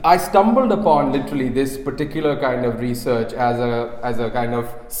I stumbled upon literally this particular kind of research as a kind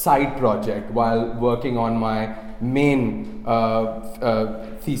of side project while working on my main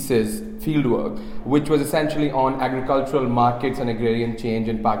thesis fieldwork, which was essentially on agricultural markets and agrarian change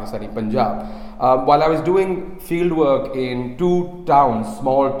in Pakistani Punjab. While I was doing fieldwork in two towns,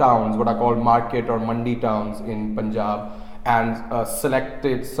 small towns, what are called market or mandi towns in Punjab, and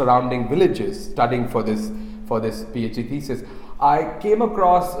selected surrounding villages, studying for this PhD thesis, I came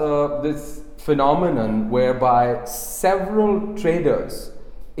across this phenomenon whereby several traders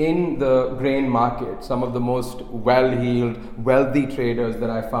in the grain market, some of the most well-heeled, wealthy traders that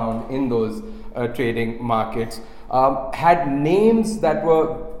I found in those trading markets, had names that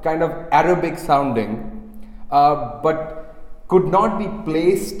were kind of Arabic sounding, but could not be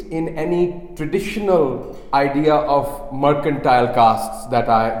placed in any traditional idea of mercantile castes that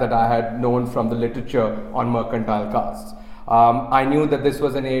I had known from the literature on mercantile castes. I knew that this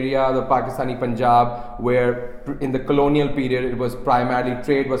was an area, the Pakistani Punjab, where in the colonial period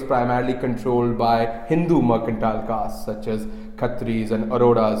trade was primarily controlled by Hindu mercantile castes such as Khatris and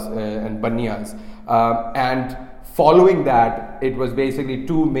Aroras and Banyas. And following that, it was basically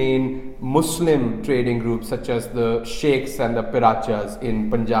two main Muslim trading groups such as the Sheikhs and the Pirachas in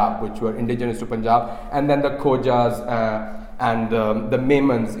Punjab, which were indigenous to Punjab, and then the Khojas and the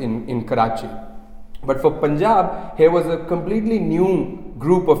Memons in Karachi. But for Punjab, here was a completely new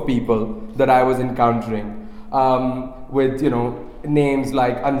group of people that I was encountering, with names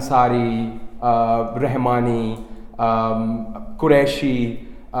like Ansari, Rahmani, Qureshi,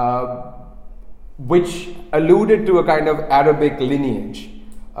 which alluded to a kind of Arabic lineage.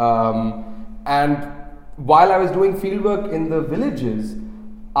 And while I was doing fieldwork in the villages,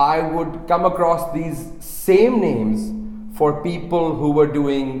 I would come across these same names for people who were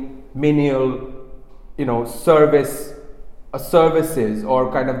doing menial services,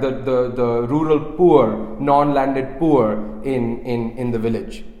 or kind of the rural poor, non-landed poor in the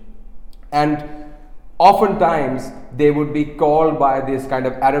village. And oftentimes they would be called by this kind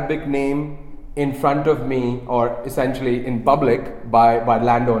of Arabic name in front of me, or essentially in public by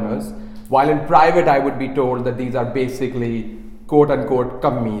landowners, while in private I would be told that these are basically quote-unquote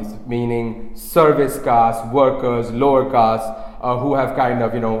kammis, meaning service caste, workers, lower caste, who have kind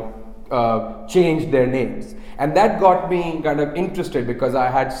of changed their names. And that got me kind of interested, because I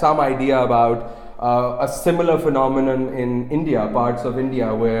had some idea about a similar phenomenon in India, parts of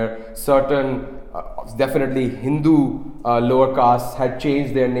India, where certain definitely Hindu lower castes had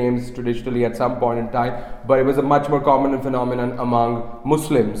changed their names traditionally at some point in time, but it was a much more common phenomenon among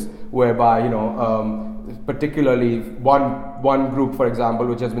Muslims, whereby particularly one group, for example,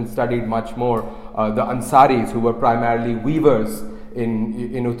 which has been studied much more, the Ansaris, who were primarily weavers in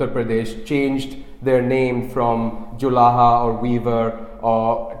Uttar Pradesh, changed their name from Julaha or weaver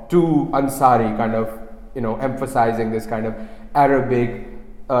to Ansari, kind of emphasizing this kind of Arabic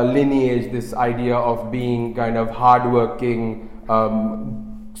lineage, this idea of being kind of hardworking,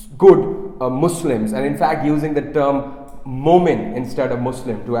 good Muslims, and in fact using the term Momin instead of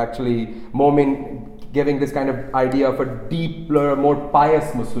Muslim, to actually Momin giving this kind of idea of a deeper, more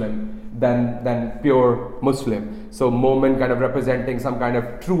pious Muslim than pure Muslim. So Momin kind of representing some kind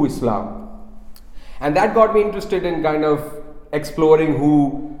of true Islam. And that got me interested in kind of exploring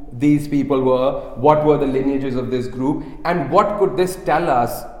who these people were, what were the lineages of this group, and what could this tell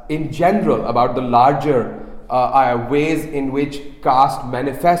us in general about the larger ways in which caste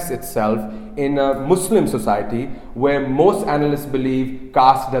manifests itself in a Muslim society where most analysts believe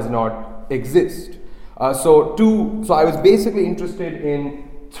caste does not exist. So I was basically interested in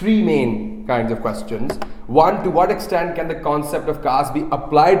three main kinds of questions. One, to what extent can the concept of caste be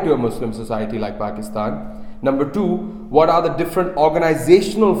applied to a Muslim society like Pakistan? Number two, what are the different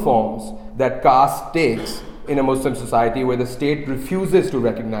organizational forms that caste takes in a Muslim society where the state refuses to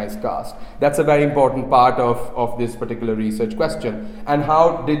recognize caste? That's a very important part of this particular research question. And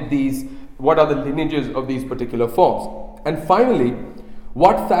what are the lineages of these particular forms? And finally,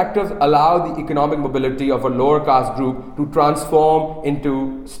 what factors allow the economic mobility of a lower caste group to transform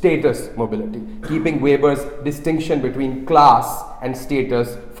into status mobility, keeping Weber's distinction between class and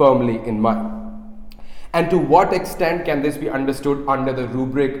status firmly in mind? And to what extent can this be understood under the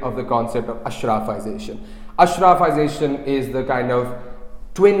rubric of the concept of Ashrafization? Ashrafization is the kind of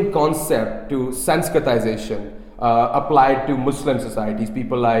twin concept to Sanskritization applied to Muslim societies.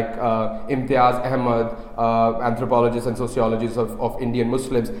 People like Imtiaz Ahmad, anthropologists and sociologists of Indian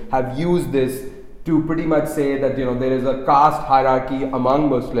Muslims, have used this to pretty much say that there is a caste hierarchy among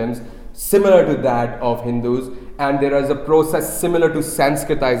Muslims similar to that of Hindus, and there is a process similar to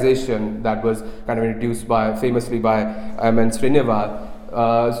Sanskritization that was kind of introduced famously by M.N. Srinivas,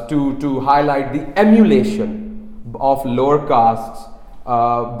 to highlight the emulation of lower castes,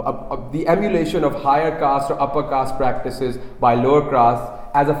 the emulation of higher caste or upper caste practices by lower castes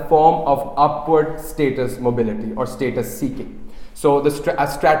as a form of upward status mobility or status seeking. So a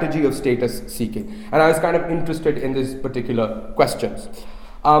strategy of status seeking. And I was kind of interested in these particular questions.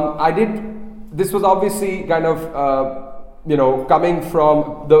 This was obviously kind of, coming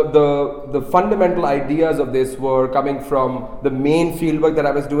from the fundamental ideas of this were coming from the main fieldwork that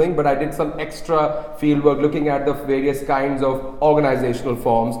I was doing, but I did some extra fieldwork looking at the various kinds of organizational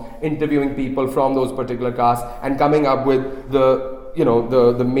forms, interviewing people from those particular castes, and coming up with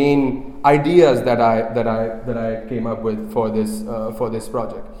the main ideas that I came up with for this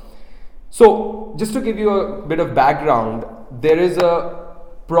project. So just to give you a bit of background, there is a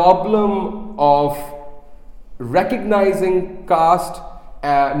problem of recognizing caste,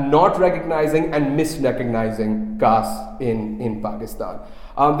 not recognizing and misrecognizing caste in Pakistan.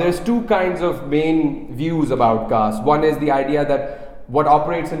 There's two kinds of main views about caste. One is the idea that what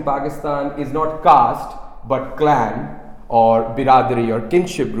operates in Pakistan is not caste but clan or biradari or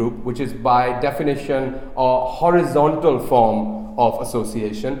kinship group, which is by definition a horizontal form of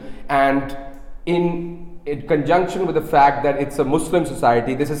association, and in conjunction with the fact that it's a Muslim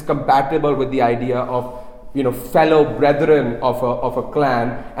society, this is compatible with the idea of fellow brethren of a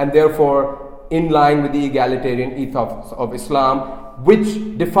clan, and therefore in line with the egalitarian ethos of Islam,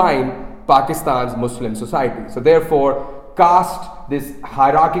 which define Pakistan's Muslim society. So therefore, caste, this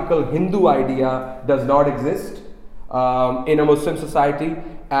hierarchical Hindu idea, does not exist in a Muslim society,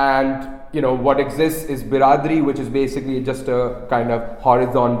 and what exists is biradari, which is basically just a kind of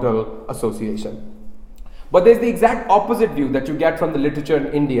horizontal association. But there's the exact opposite view that you get from the literature in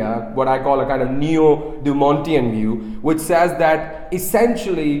India, what I call a kind of neo-Dumontian view, which says that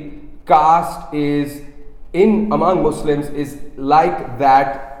essentially caste is, among Muslims, is like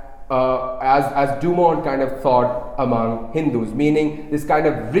that as Dumont kind of thought among Hindus, meaning this kind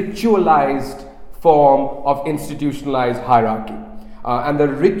of ritualized form of institutionalized hierarchy. And the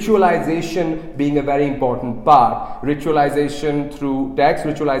ritualization being a very important part. Ritualization through text,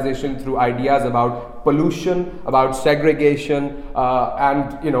 ritualization through ideas about pollution, about segregation,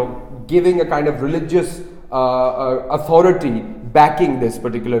 and giving a kind of religious authority backing this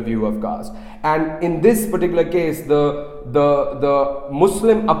particular view of caste. And in this particular case, the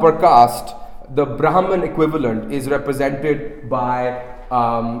Muslim upper caste, the Brahman equivalent, is represented by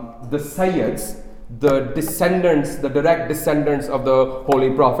the Sayyids, the direct descendants of the Holy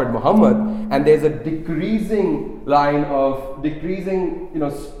Prophet Muhammad, and there's a decreasing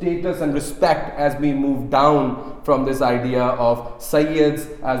status and respect as we move down from this idea of Sayyids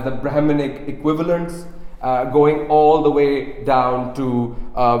as the Brahmanic equivalents, going all the way down to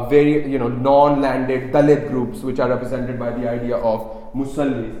very non-landed Dalit groups, which are represented by the idea of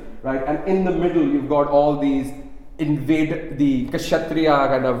Musallis, right? And in the middle, you've got all these the Kshatriya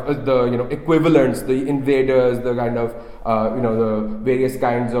kind of the equivalents, the invaders, the kind of the various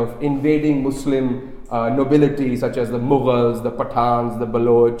kinds of invading Muslim nobility, such as the Mughals, the Pathans, the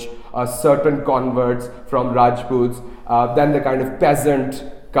Baloch, certain converts from Rajputs, then the kind of peasant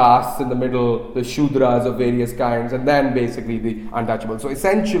castes in the middle, the Shudras of various kinds, and then basically the untouchables. So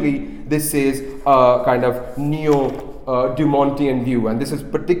essentially, this is a kind of neo-Dumontian view, and this is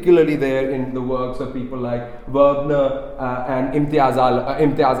particularly there in the works of people like Wagner and Imtiaz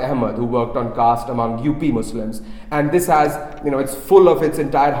Ahmad, who worked on caste among UP Muslims. And this has, it's full of its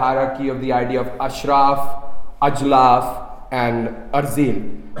entire hierarchy of the idea of Ashraf, Ajlaf, and Arzil,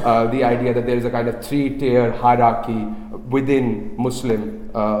 the idea that there is a kind of three-tier hierarchy within Muslim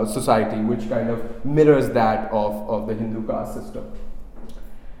society, which kind of mirrors that of the Hindu caste system.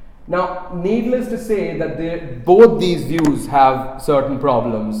 Now, needless to say that both these views have certain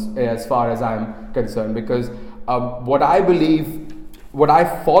problems as far as I'm concerned, because what I believe, what I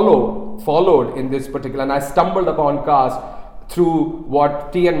followed in this particular, and I stumbled upon caste through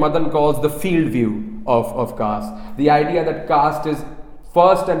what T. N. Madan calls the field view of caste. The idea that caste is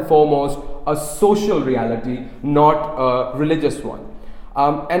first and foremost a social reality, not a religious one.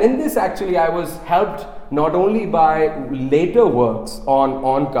 And in this, actually, I was helped not only by later works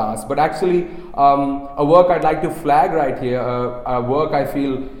on caste, but actually a work I'd like to flag right here, a work I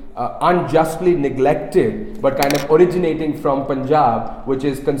feel unjustly neglected, but kind of originating from Punjab, which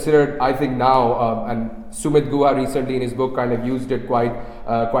is considered, I think now, and Sumit Guha recently in his book kind of used it quite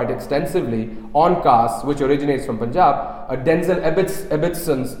extensively, on caste, which originates from Punjab, Denzel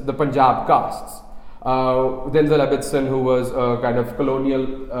Ibbetson's The Punjab Castes. Denzel Ibbetson, who was a kind of colonial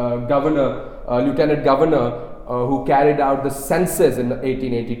lieutenant governor who carried out the census in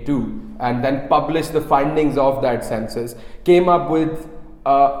 1882 and then published the findings of that census, came up with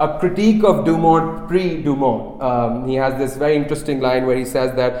a critique of Dumont pre-Dumont. He has this very interesting line where he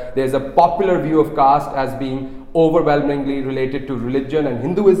says that there's a popular view of caste as being overwhelmingly related to religion and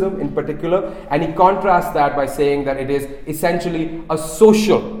Hinduism in particular, and he contrasts that by saying that it is essentially a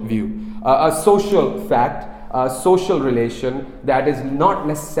social view, a social fact, a social relation that is not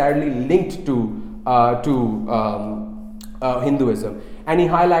necessarily linked to Hinduism. And he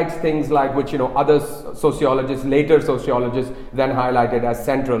highlights things like which other sociologists, later sociologists, then highlighted as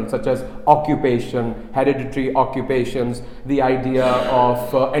central, such as occupation, hereditary occupations, the idea of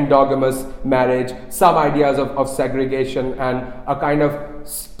endogamous marriage, some ideas of segregation, and a kind of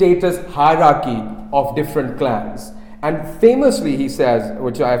status hierarchy of different clans. And famously he says,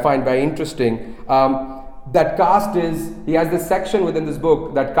 which I find very interesting, that caste is, he has this section within this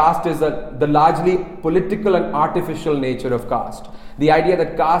book, that caste is the largely political and artificial nature of caste. The idea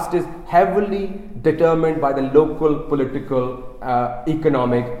that caste is heavily determined by the local political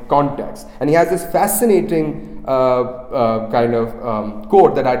economic context. And he has this fascinating kind of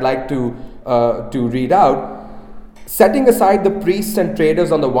quote that I'd like to read out. Setting aside the priests and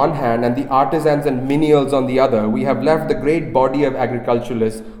traders on the one hand and the artisans and menials on the other, we have left the great body of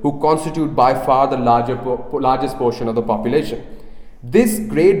agriculturalists who constitute by far the largest portion of the population. This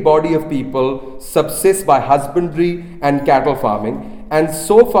great body of people subsists by husbandry and cattle farming, and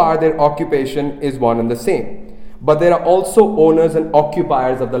so far their occupation is one and the same. But there are also owners and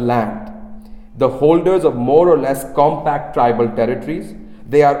occupiers of the land, the holders of more or less compact tribal territories.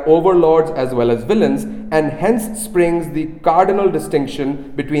 They are overlords as well as villains, and hence springs the cardinal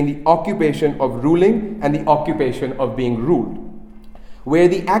distinction between the occupation of ruling and the occupation of being ruled. Where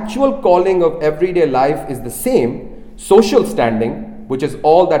the actual calling of everyday life is the same, social standing, which is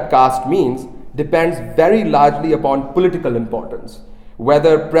all that caste means, depends very largely upon political importance,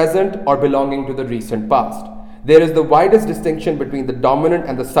 whether present or belonging to the recent past. There is the widest distinction between the dominant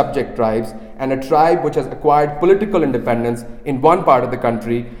and the subject tribes, and a tribe which has acquired political independence in one part of the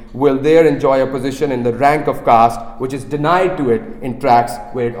country will there enjoy a position in the rank of caste which is denied to it in tracts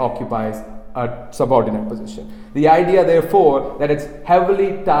where it occupies a subordinate position. The idea, therefore, that it's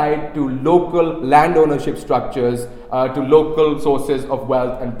heavily tied to local land ownership structures, to local sources of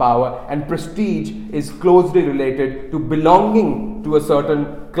wealth and power, and prestige is closely related to belonging to a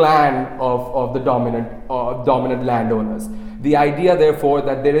certain clan of the dominant landowners. The idea, therefore,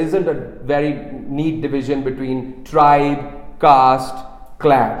 that there isn't a very neat division between tribe, caste,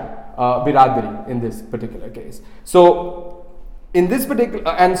 clan, biradari in this particular case. So, in this particular,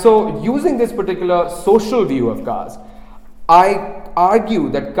 and so using this particular social view of caste, I argue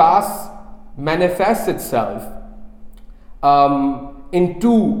that caste manifests itself in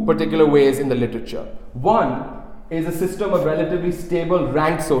two particular ways in the literature. One is a system of relatively stable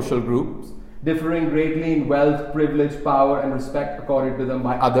ranked social groups, differing greatly in wealth, privilege, power, and respect accorded to them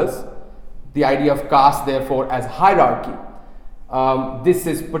by others. The idea of caste, therefore, as hierarchy. This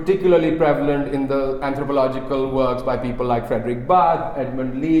is particularly prevalent in the anthropological works by people like Frederick Barth,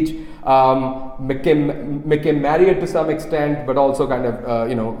 Edmund Leach, McKim Marriott to some extent, but also kind of,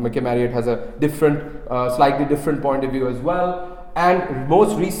 McKim Marriott has a different, slightly different point of view as well. And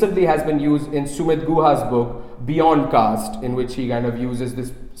most recently has been used in Sumit Guha's book, Beyond Caste, in which he kind of uses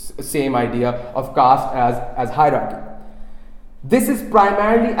this same idea of caste as hierarchy. This is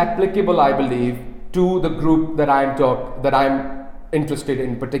primarily applicable, I believe, to the group that I'm interested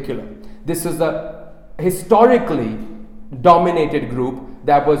in particular. This is a historically dominated group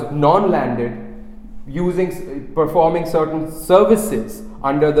that was non-landed, performing certain services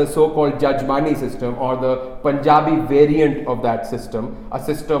under the so-called Jajmani system, or the Punjabi variant of that system, a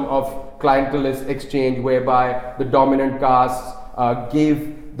system of clientelist exchange whereby the dominant castes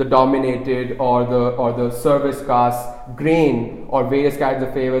gave the dominated or the service castes grain or various kinds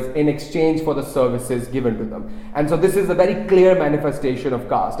of favors in exchange for the services given to them. And so this is a very clear manifestation of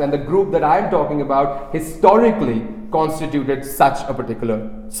caste, and the group that I'm talking about historically constituted such a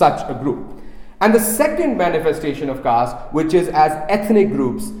group. And the second manifestation of caste, which is as ethnic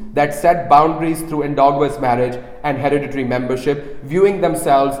groups that set boundaries through endogamous marriage and hereditary membership, viewing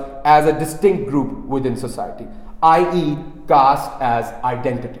themselves as a distinct group within society, i.e. caste as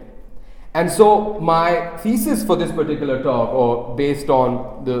identity. And so my thesis for this particular talk, or based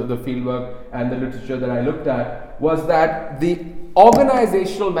on the fieldwork and the literature that I looked at, was that the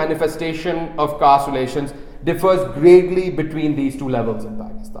organizational manifestation of caste relations differs greatly between these two levels in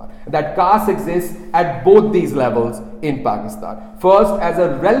Pakistan. That caste exists at both these levels in Pakistan. First, as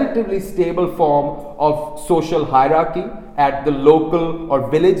a relatively stable form of social hierarchy at the local or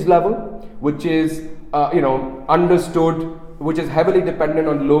village level, which is understood which is heavily dependent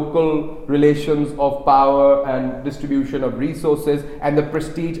on local relations of power and distribution of resources and the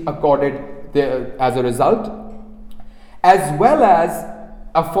prestige accorded as a result, as well as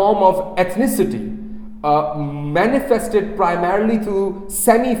a form of ethnicity manifested primarily through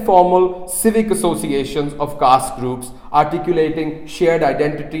semi-formal civic associations of caste groups articulating shared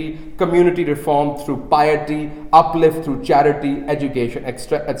identity, community reform through piety, uplift through charity, education,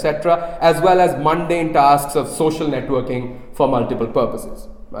 etc., as well as mundane tasks of social networking for multiple purposes.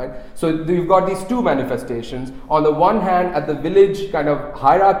 Right? So you've got these two manifestations. On the one hand, at the village kind of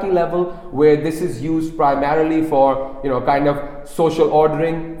hierarchy level, where this is used primarily for, kind of social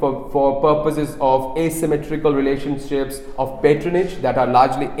ordering, for purposes of asymmetrical relationships of patronage that are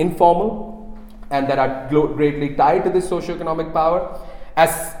largely informal and that are greatly tied to this socioeconomic power.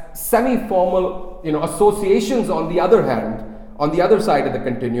 As semi-formal, associations on the other hand, on the other side of the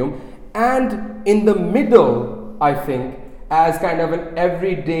continuum, and in the middle, I think, as kind of an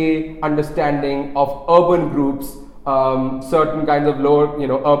everyday understanding of urban groups, certain kinds of lower,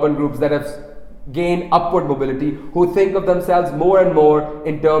 urban groups that have gained upward mobility, who think of themselves more and more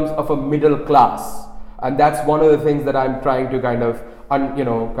in terms of a middle class. And that's one of the things that I'm trying to kind of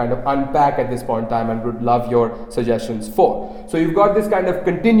unpack at this point in time, and would love your suggestions for. So you've got this kind of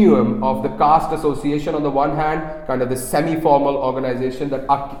continuum of the caste association on the one hand, kind of this semi-formal organization that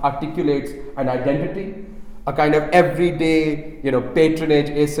articulates an identity, a kind of everyday, patronage,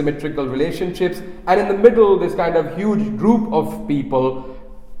 asymmetrical relationships, and in the middle, this kind of huge group of people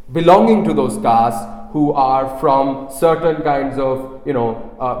belonging to those castes who are from certain kinds of,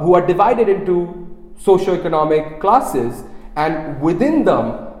 who are divided into socioeconomic classes, and within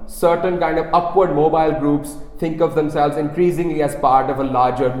them, certain kind of upward mobile groups think of themselves increasingly as part of a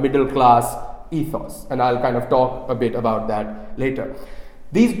larger middle class ethos, and I'll kind of talk a bit about that later.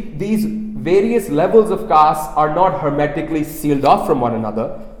 These various levels of castes are not hermetically sealed off from one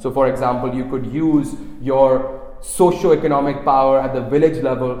another. So, for example, you could use your socio-economic power at the village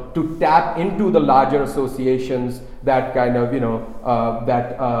level to tap into the larger associations that kind of,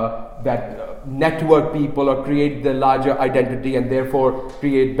 that network people or create the larger identity and therefore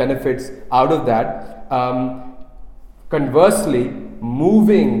create benefits out of that. Conversely,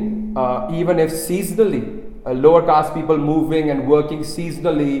 moving, even if seasonally, lower caste people moving and working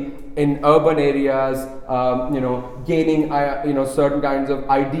seasonally in urban areas, gaining, certain kinds of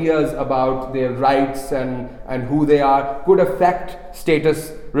ideas about their rights and who they are, could affect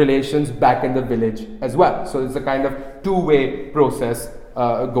status relations back in the village as well. So it's a kind of two-way process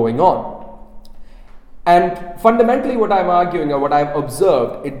going on. And fundamentally what I'm arguing, or what I've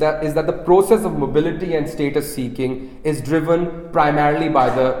observed, is that the process of mobility and status seeking is driven primarily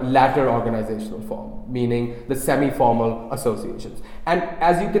by the latter organizational form, meaning the semi-formal associations. And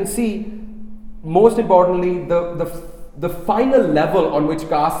as you can see, most importantly, the final level on which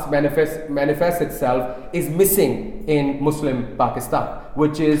caste manifests itself is missing in Muslim Pakistan,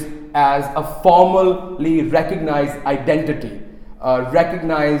 which is as a formally recognized identity,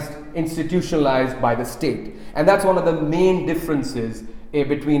 recognized, institutionalized by the state. And that's one of the main differences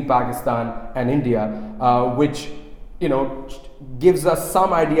between Pakistan and India, which gives us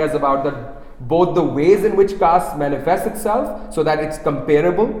some ideas about both the ways in which caste manifests itself, so that it's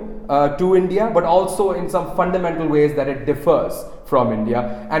comparable to India, but also in some fundamental ways that it differs from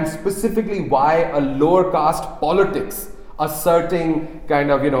India, and specifically why a lower caste politics asserting kind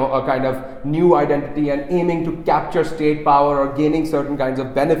of, a kind of new identity and aiming to capture state power or gaining certain kinds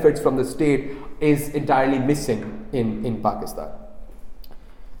of benefits from the state is entirely missing in Pakistan.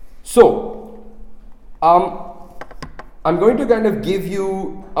 So, I'm going to kind of give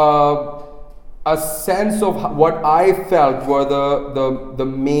you a sense of what I felt were the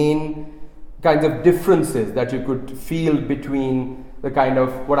main kinds of differences that you could feel between the kind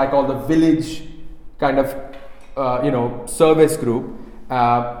of what I call the village kind of service group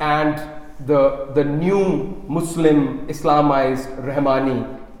and the new Muslim Islamized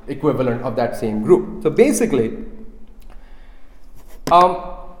Rahmani equivalent of that same group. So basically,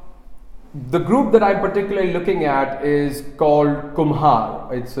 the group that I'm particularly looking at is called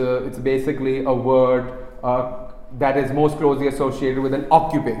Kumhar. It's basically a word that is most closely associated with an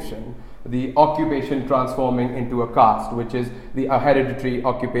occupation. The occupation transforming into a caste, which is the hereditary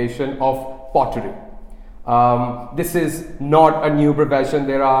occupation of pottery. This is not a new profession.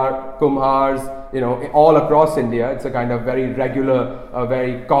 There are Kumhars, all across India. It's a kind of very regular,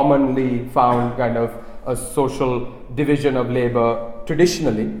 very commonly found kind of a social division of labor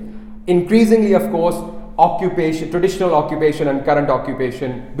traditionally. Increasingly, of course, traditional occupation and current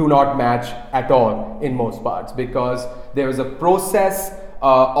occupation do not match at all in most parts, because there is a process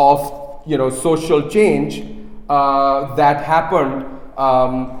of social change that happened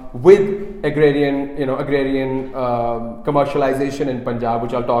with agrarian commercialization in Punjab,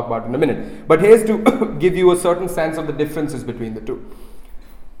 which I'll talk about in a minute. But here's to give you a certain sense of the differences between the two.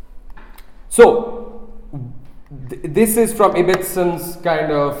 So this is from Ibbetson's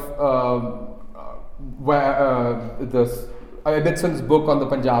kind of Ibbetson's book on the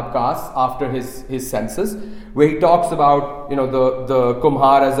Punjab caste after his census, where he talks about the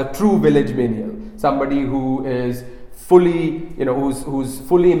Kumhar as a true village menial, somebody who is fully who's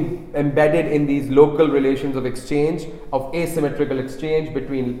fully embedded in these local relations of exchange, of asymmetrical exchange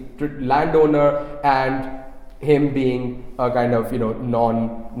between landowner and him being a kind of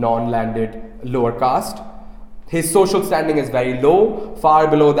non-landed lower caste. His social standing is very low, far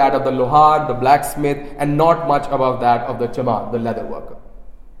below that of the lohar, the blacksmith, and not much above that of the chamar, the leather worker.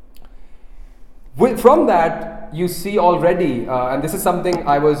 From that, you see already, and this is something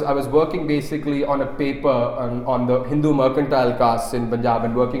I was working basically on a paper on the Hindu mercantile castes in Punjab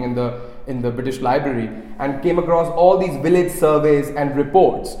and working in the British Library, and came across all these village surveys and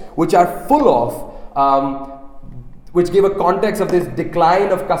reports, which are full of, which give a context of this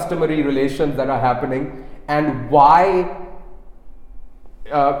decline of customary relations that are happening, and why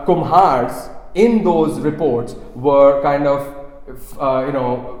Kumhars in those reports were kind of,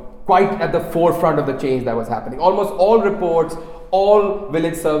 quite at the forefront of the change that was happening. Almost all reports, all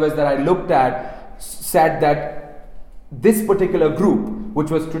village surveys that I looked at said that this particular group,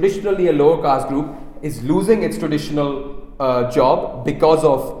 which was traditionally a lower caste group, is losing its traditional job because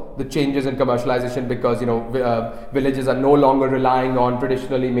of the changes in commercialization, because villages are no longer relying on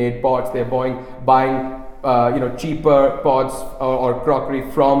traditionally made pots. They're buying cheaper pots or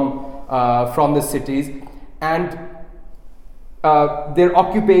crockery from the cities, and their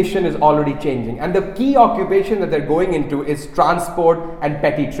occupation is already changing. And the key occupation that they're going into is transport and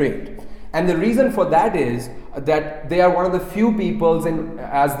petty trade. And the reason for that is that they are one of the few peoples,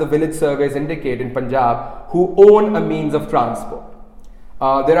 as the village surveys indicate in Punjab, who own a means of transport.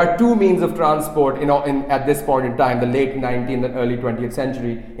 There are two means of transport at this point in time, the late 19th and early 20th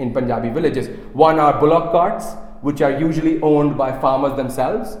century in Punjabi villages. One are bullock carts, which are usually owned by farmers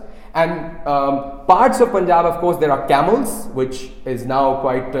themselves. And parts of Punjab, of course, there are camels, which is now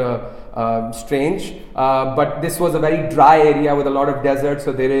quite strange. But this was a very dry area with a lot of desert,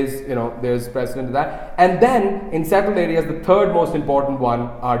 so there's precedent to that. And then in settled areas, the third most important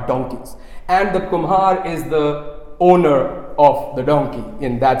one are donkeys. And the Kumhar is the owner of the donkey,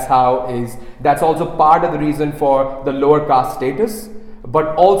 and that's also part of the reason for the lower caste status,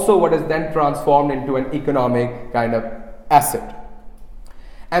 but also what is then transformed into an economic kind of asset.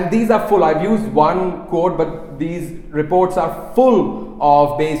 And these are full. I've used one quote, but these reports are full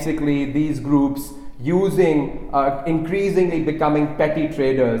of basically these groups using, increasingly becoming petty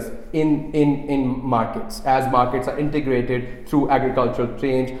traders in markets, as markets are integrated through agricultural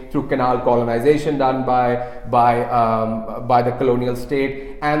change, through canal colonization done by the colonial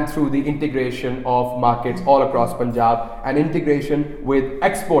state, and through the integration of markets all across Punjab, and integration with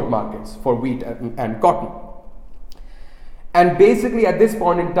export markets for wheat and cotton. And basically at this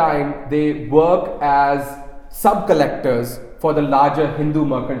point in time, they work as sub-collectors for the larger Hindu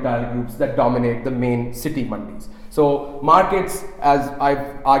mercantile groups that dominate the main city mandis. So markets, as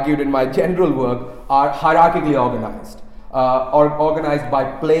I've argued in my general work, are hierarchically organized, or organized by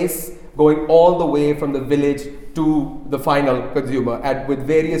place, going all the way from the village to the final consumer, with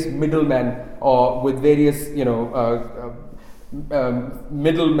various middlemen, or with various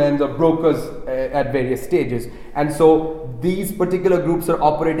middlemen or brokers at various stages. And so these particular groups are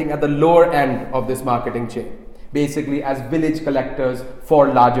operating at the lower end of this marketing chain, basically as village collectors for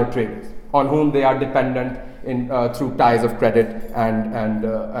larger traders, on whom they are dependent through ties of credit and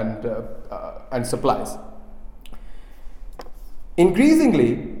supplies.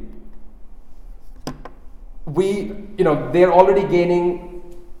 Increasingly, they're already gaining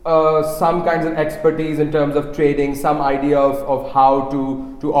some kinds of expertise in terms of trading, some idea of how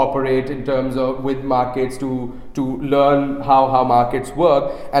to operate in terms of with markets, to learn how markets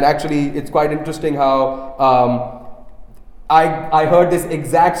work. And actually, it's quite interesting how I heard this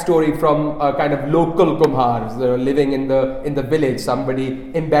exact story from a kind of local Kumhars living in the village,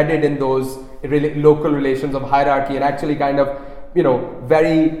 somebody embedded in those local relations of hierarchy, and actually kind of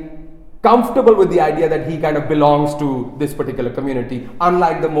very comfortable with the idea that he kind of belongs to this particular community,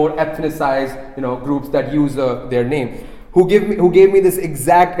 unlike the more ethnicized groups that use their name, who gave me this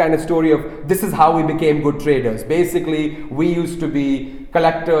exact kind of story of, this is how we became good traders. Basically, we used to be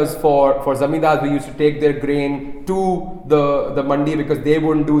collectors for zamindars. We used to take their grain to the mandi because they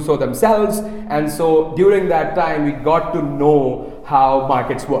wouldn't do so themselves, and so during that time we got to know how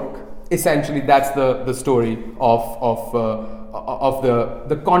markets work. essentially that's the story of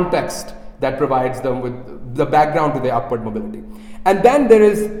the context that provides them with the background to their upward mobility. And then there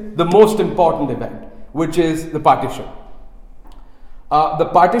is the most important event, which is the partition. The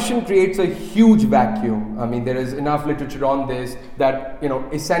partition creates a huge vacuum. I mean, there is enough literature on this that,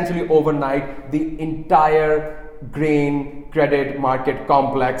 essentially overnight the entire grain credit market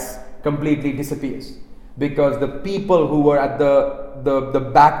complex completely disappears, because the people who were at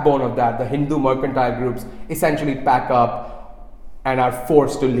the backbone of that, the Hindu mercantile groups, essentially pack up and are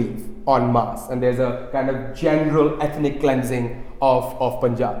forced to leave en masse. And there's a kind of general ethnic cleansing of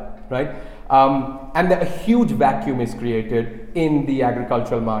Punjab, right? And a huge vacuum is created in the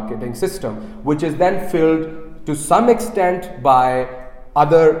agricultural marketing system, which is then filled to some extent by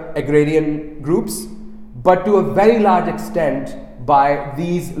other agrarian groups, but to a very large extent by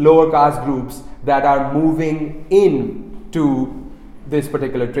these lower caste groups that are moving in to this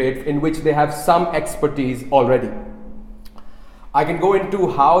particular trade, in which they have some expertise already. I can go into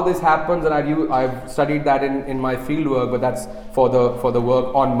how this happens, and I've studied that in my field work, but that's for the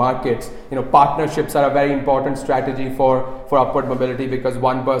work on markets. Partnerships are a very important strategy for upward mobility, because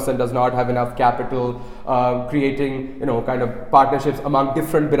one person does not have enough capital. Creating kind of partnerships among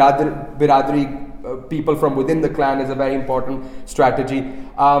different biradari people from within the clan is a very important strategy.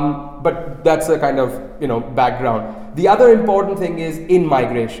 But that's a kind of background. The other important thing is in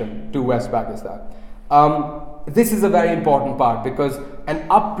migration to West Pakistan. This is a very important part, because an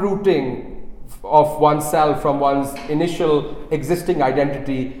uprooting of oneself from one's initial existing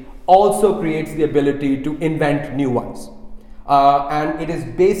identity also creates the ability to invent new ones. And it is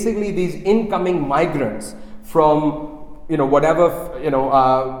basically these incoming migrants from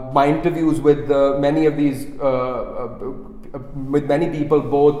my interviews with many of these with many people,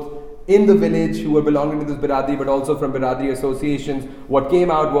 both in the village who were belonging to this biradari, but also from biradari associations. What came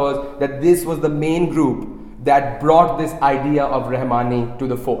out was that this was the main group that brought this idea of Rahmani to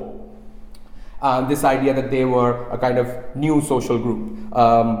the fore. This idea that they were a kind of new social group,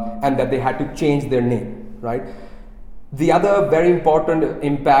 and that they had to change their name, right? The other very important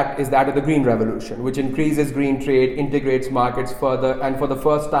impact is that of the Green Revolution, which increases green trade, integrates markets further, and for the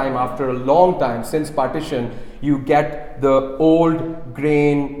first time after a long time since partition, you get the old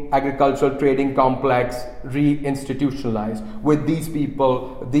grain agricultural trading complex re-institutionalized, with these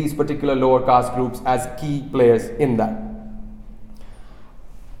people, these particular lower caste groups, as key players in that.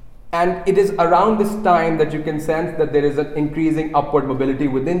 And it is around this time that you can sense that there is an increasing upward mobility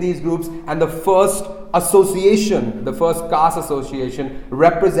within these groups, and the first association, the first caste association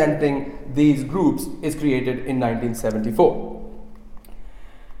representing these groups, is created in 1974.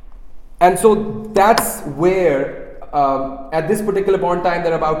 And so that's where, at this particular point in time,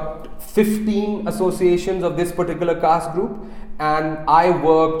 there are about 15 associations of this particular caste group. And I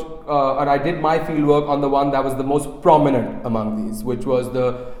worked, or I did my field work on the one that was the most prominent among these, which was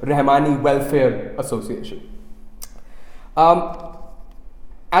the Rahmani Welfare Association.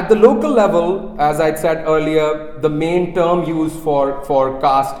 At the local level, as I said earlier, the main term used for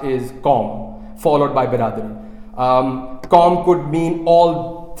caste is Qaum, followed by Biradari. Qaum could mean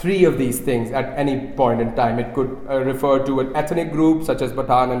all three of these things at any point in time. It could refer to an ethnic group such as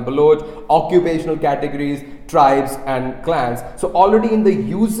Pathan and Baloch, occupational categories, tribes and clans. So already in the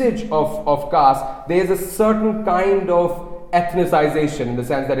usage of caste, there is a certain kind of ethnicization, in the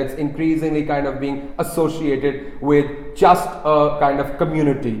sense that it's increasingly kind of being associated with just a kind of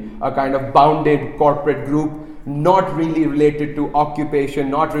community, a kind of bounded corporate group, not really related to occupation,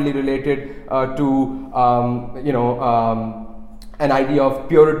 not really related to an idea of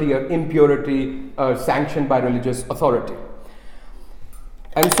purity or impurity sanctioned by religious authority.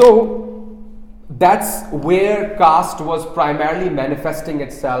 And so that's where caste was primarily manifesting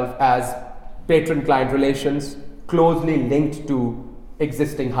itself as patron-client relations, closely linked to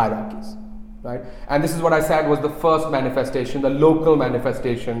existing hierarchies, right? And this is what I said was the first manifestation, the local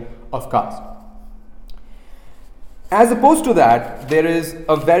manifestation of caste. As opposed to that, there is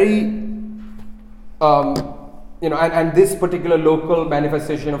a very and this particular local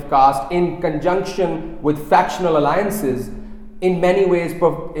manifestation of caste, in conjunction with factional alliances, in many ways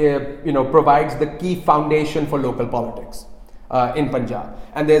provides the key foundation for local politics in Punjab.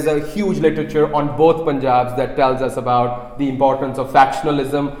 And there's a huge literature on both Punjabs that tells us about the importance of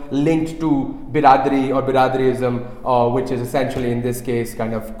factionalism linked to biradari or biradarism, which is essentially in this case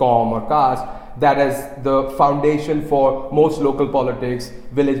kind of Qaum or caste. That is the foundation for most local politics,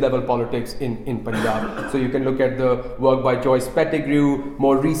 village level politics in Punjab. So you can look at the work by Joyce Pettigrew,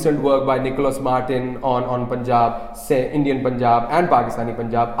 more recent work by Nicholas Martin on Punjab, say Indian Punjab and Pakistani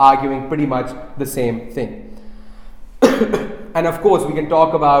Punjab, arguing pretty much the same thing. And of course we can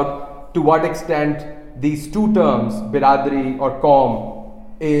talk about to what extent these two terms, biradari or qaum,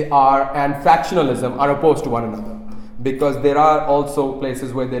 and factionalism are opposed to one another, because there are also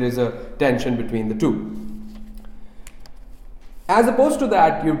places where there is a tension between the two. As opposed to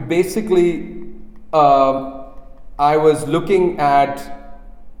that, you basically, I was looking at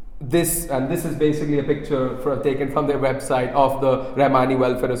this, and this is basically a picture taken from their website of the Rahmani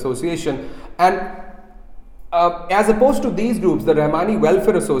Welfare Association. And as opposed to these groups, the Rahmani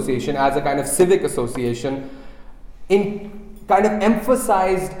Welfare Association, as a kind of civic association, kind of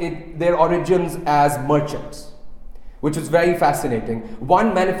emphasized their origins as merchants, which was very fascinating.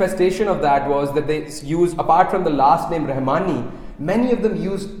 One manifestation of that was that they used, apart from the last name Rahmani, many of them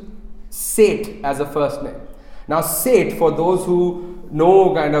used Seth as a first name. Now, Seth, for those who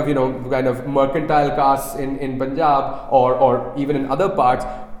know kind of mercantile castes in Punjab or even in other parts,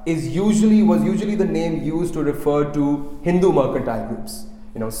 was usually the name used to refer to Hindu mercantile groups.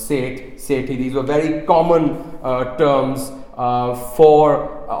 Seth, Sethi, these were very common terms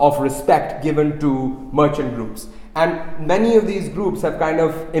of respect given to merchant groups. And many of these groups have kind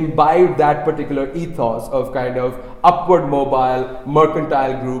of imbibed that particular ethos of kind of upward mobile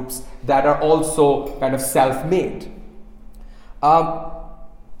mercantile groups that are also kind of self-made.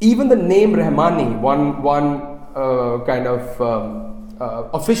 Even the name Rahmani, one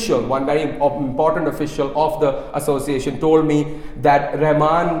very important official of the association told me that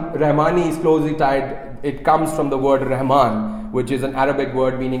Rahmani is closely tied. It comes from the word Rahman, which is an Arabic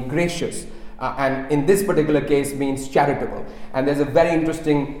word meaning gracious. And in this particular case means charitable. And there's a very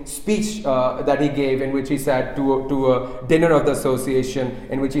interesting speech that he gave, in which he said to a dinner of the association,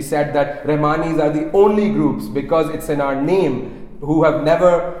 in which he said that Rahmanis are the only groups, because it's in our name, who have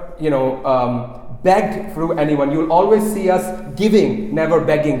never begged through anyone. You'll always see us giving, never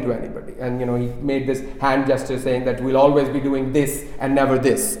begging to anybody. And he made this hand gesture saying that we'll always be doing this and never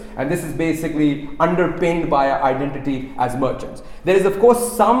this. And this is basically underpinned by our identity as merchants. There is of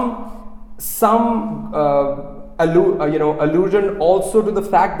course some allusion also to the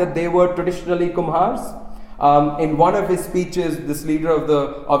fact that they were traditionally Kumhars. In one of his speeches, this leader of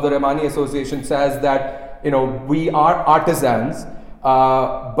the Rahmani Association says that we are artisans,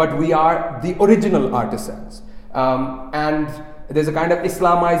 but we are the original artisans. And there's a kind of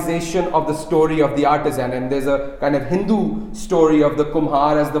Islamization of the story of the artisan, and there's a kind of Hindu story of the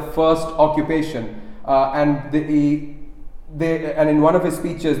Kumhar as the first occupation. And in one of his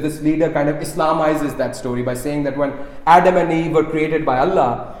speeches, this leader kind of Islamizes that story by saying that when Adam and Eve were created by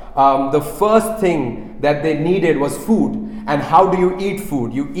Allah, the first thing that they needed was food. And how do you eat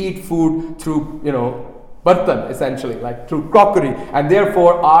food? You eat food through, bartan, essentially, like through crockery. And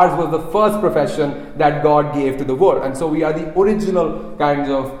therefore, ours was the first profession that God gave to the world. And so we are the original kinds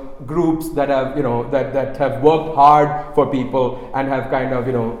of groups that have, that have worked hard for people and have kind of,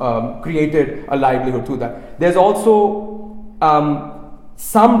 created a livelihood through that. There's also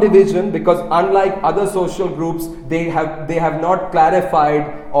some division, because unlike other social groups, they have not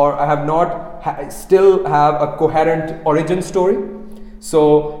clarified or still have a coherent origin story.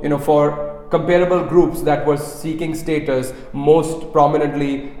 So for comparable groups that were seeking status, most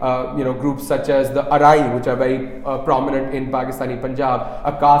prominently groups such as the Arai, which are very prominent in Pakistani Punjab,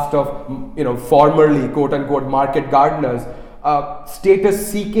 a caste of formerly quote unquote market gardeners, status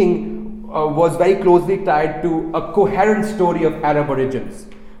seeking was very closely tied to a coherent story of Arab origins,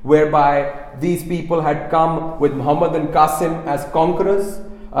 whereby these people had come with Muhammad and Qasim as conquerors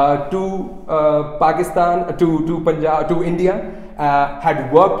to Pakistan, to Punjab, to India,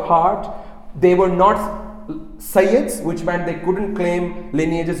 had worked hard. They were not Sayyids, which meant they couldn't claim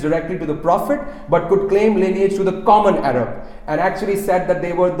lineages directly to the Prophet, but could claim lineage to the common Arab, and actually said that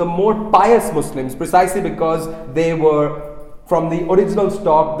they were the more pious Muslims, precisely because they were from the original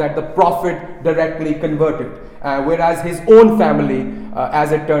stock that the Prophet directly converted, whereas his own family,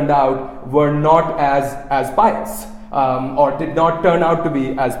 as it turned out, were not as pious, or did not turn out to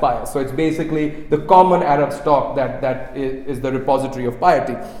be as pious. So it's basically the common Arab stock that is the repository of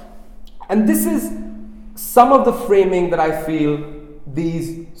piety. And this is some of the framing that I feel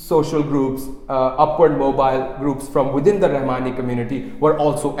these social groups, upward mobile groups from within the Rahmani community, were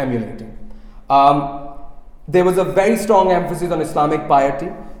also emulating. There was a very strong emphasis on Islamic piety.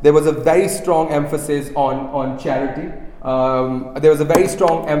 There was a very strong emphasis on charity. There was a very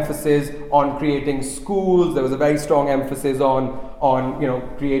strong emphasis on creating schools. There was a very strong emphasis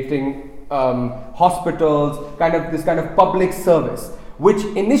on creating hospitals, this kind of public service, which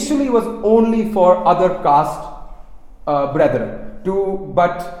initially was only for other caste brethren.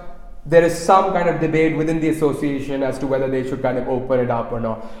 But there is some kind of debate within the association as to whether they should kind of open it up or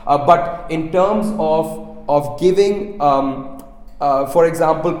not. But in terms of giving for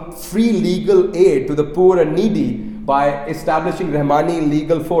example, free legal aid to the poor and needy by establishing Rahmani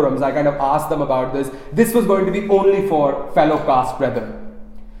legal forums. I kind of asked them about this. This was going to be only for fellow caste brethren.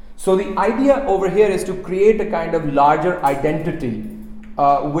 So the idea over here is to create a kind of larger identity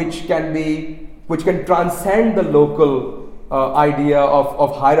which can transcend the local idea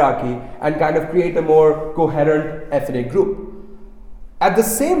of hierarchy and kind of create a more coherent ethnic group. At the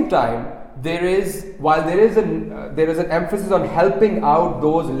same time, while there is an emphasis on helping out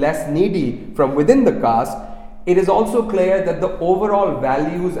those less needy from within the caste, it is also clear that the overall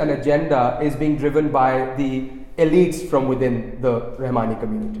values and agenda is being driven by the elites from within the Rahmani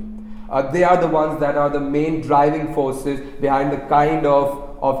community. They are the ones that are the main driving forces behind the kind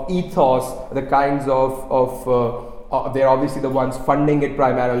of ethos, the kinds they're obviously the ones funding it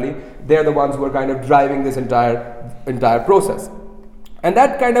primarily. They're the ones who are kind of driving this entire process. And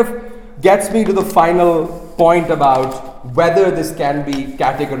that kind of gets me to the final point about whether this can be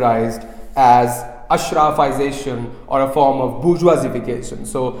categorized as Ashrafization or a form of bourgeoisification.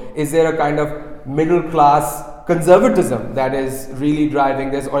 So is there a kind of middle class conservatism that is really driving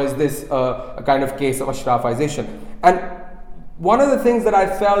this, or is this a kind of case of Ashrafization? And one of the things that I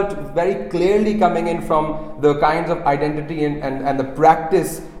felt very clearly coming in from the kinds of identity and the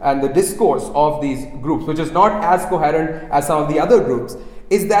practice and the discourse of these groups, which is not as coherent as some of the other groups,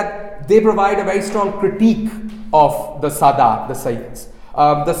 is that they provide a very strong critique of the Sadat, the Sayyids.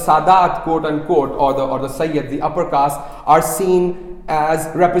 The Sadat, quote unquote, or the Sayyid, the upper caste, are seen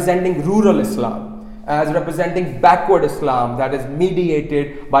as representing rural Islam, as representing backward Islam that is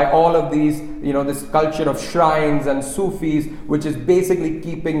mediated by all of these, this culture of shrines and Sufis, which is basically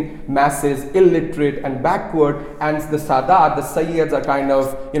keeping masses illiterate and backward, and the Sadat, the Sayyids, are kind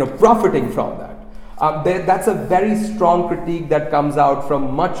of, profiting from that. That's a very strong critique that comes out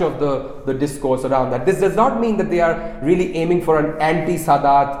from much of the discourse around that. This does not mean that they are really aiming for an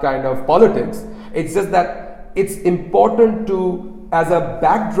anti-Sadat kind of politics. It's just that it's important to, as a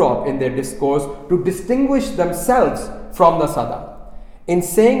backdrop in their discourse, to distinguish themselves from the Sadat. In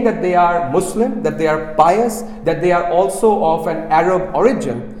saying that they are Muslim, that they are pious, that they are also of an Arab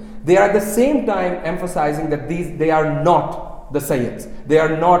origin, they are at the same time emphasizing that they are not the Sayyids. They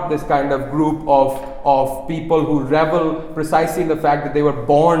are not this kind of group of people who revel precisely in the fact that they were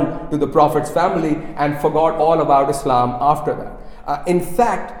born to the Prophet's family and forgot all about Islam after that. In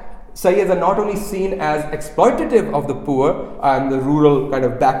fact, Sayyids are not only seen as exploitative of the poor and the rural kind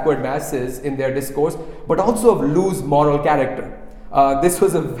of backward masses in their discourse, but also of loose moral character. This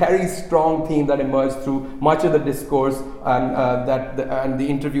was a very strong theme that emerged through much of the discourse and the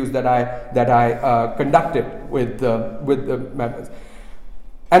interviews that I conducted with the members.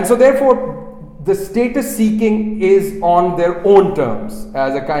 And so therefore, the status seeking is on their own terms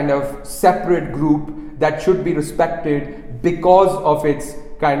as a kind of separate group that should be respected because of its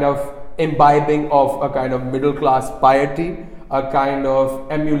kind of imbibing of a kind of middle class piety, a kind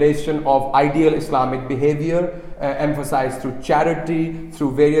of emulation of ideal Islamic behavior, emphasized through charity,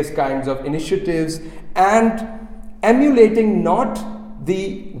 through various kinds of initiatives, and emulating not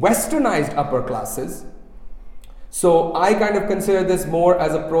the westernized upper classes. So I kind of consider this more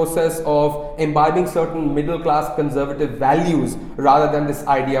as a process of imbibing certain middle class conservative values rather than this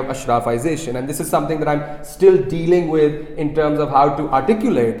idea of Ashrafization. And this is something that I'm still dealing with in terms of how to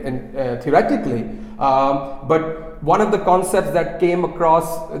articulate and theoretically. But one of the concepts that I came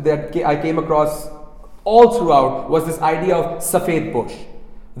across all throughout was this idea of Safed Posh.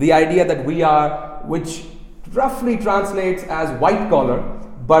 The idea that we are, which roughly translates as white collar,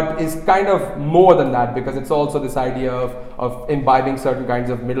 but is kind of more than that, because it's also this idea of imbibing certain kinds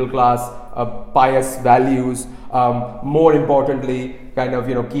of middle class pious values. More importantly, kind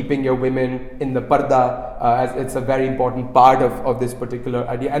of keeping your women in the parda, as it's a very important part of this particular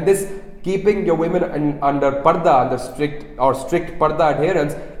idea. And this keeping your women under parda, under strict parda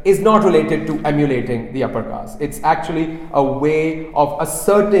adherence, is not related to emulating the upper caste. It's actually a way of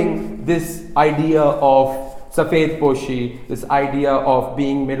asserting this idea of Safed Poshi, this idea of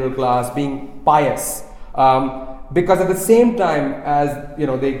being middle class, being pious, because at the same time as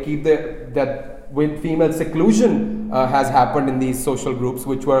they keep that when female seclusion has happened in these social groups,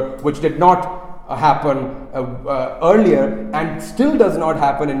 which did not happen earlier and still does not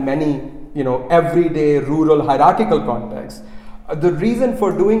happen in many everyday rural hierarchical contexts. The reason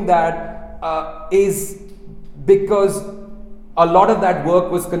for doing that is because a lot of that work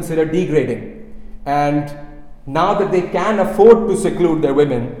was considered degrading, and now that they can afford to seclude their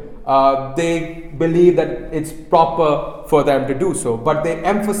women, they believe that it's proper for them to do so, but they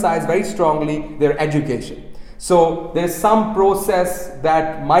emphasize very strongly their education. So there's some process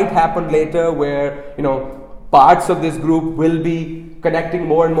that might happen later where parts of this group will be connecting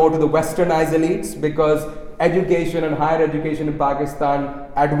more and more to the westernized elites, because education and higher education in Pakistan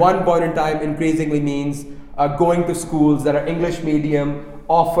at one point in time increasingly means going to schools that are English medium,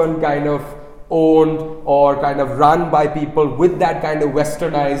 often kind of owned or kind of run by people with that kind of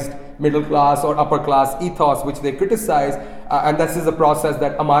westernized middle class or upper class ethos, which they criticize. And this is a process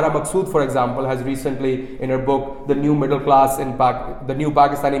that Amara Maqsood, for example, has recently in her book, The New Middle Class in the New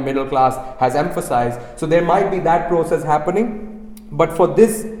Pakistani Middle Class, has emphasized. So there might be that process happening. But for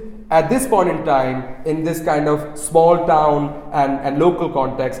this, at this point in time, in this kind of small town and local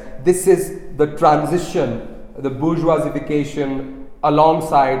context, this is the transition, the bourgeoisification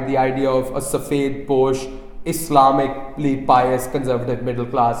alongside the idea of a Safed, posh, Islamically pious, conservative middle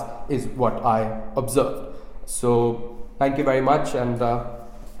class is what I observed. So thank you very much, and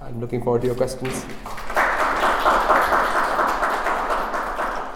I'm looking forward to your questions.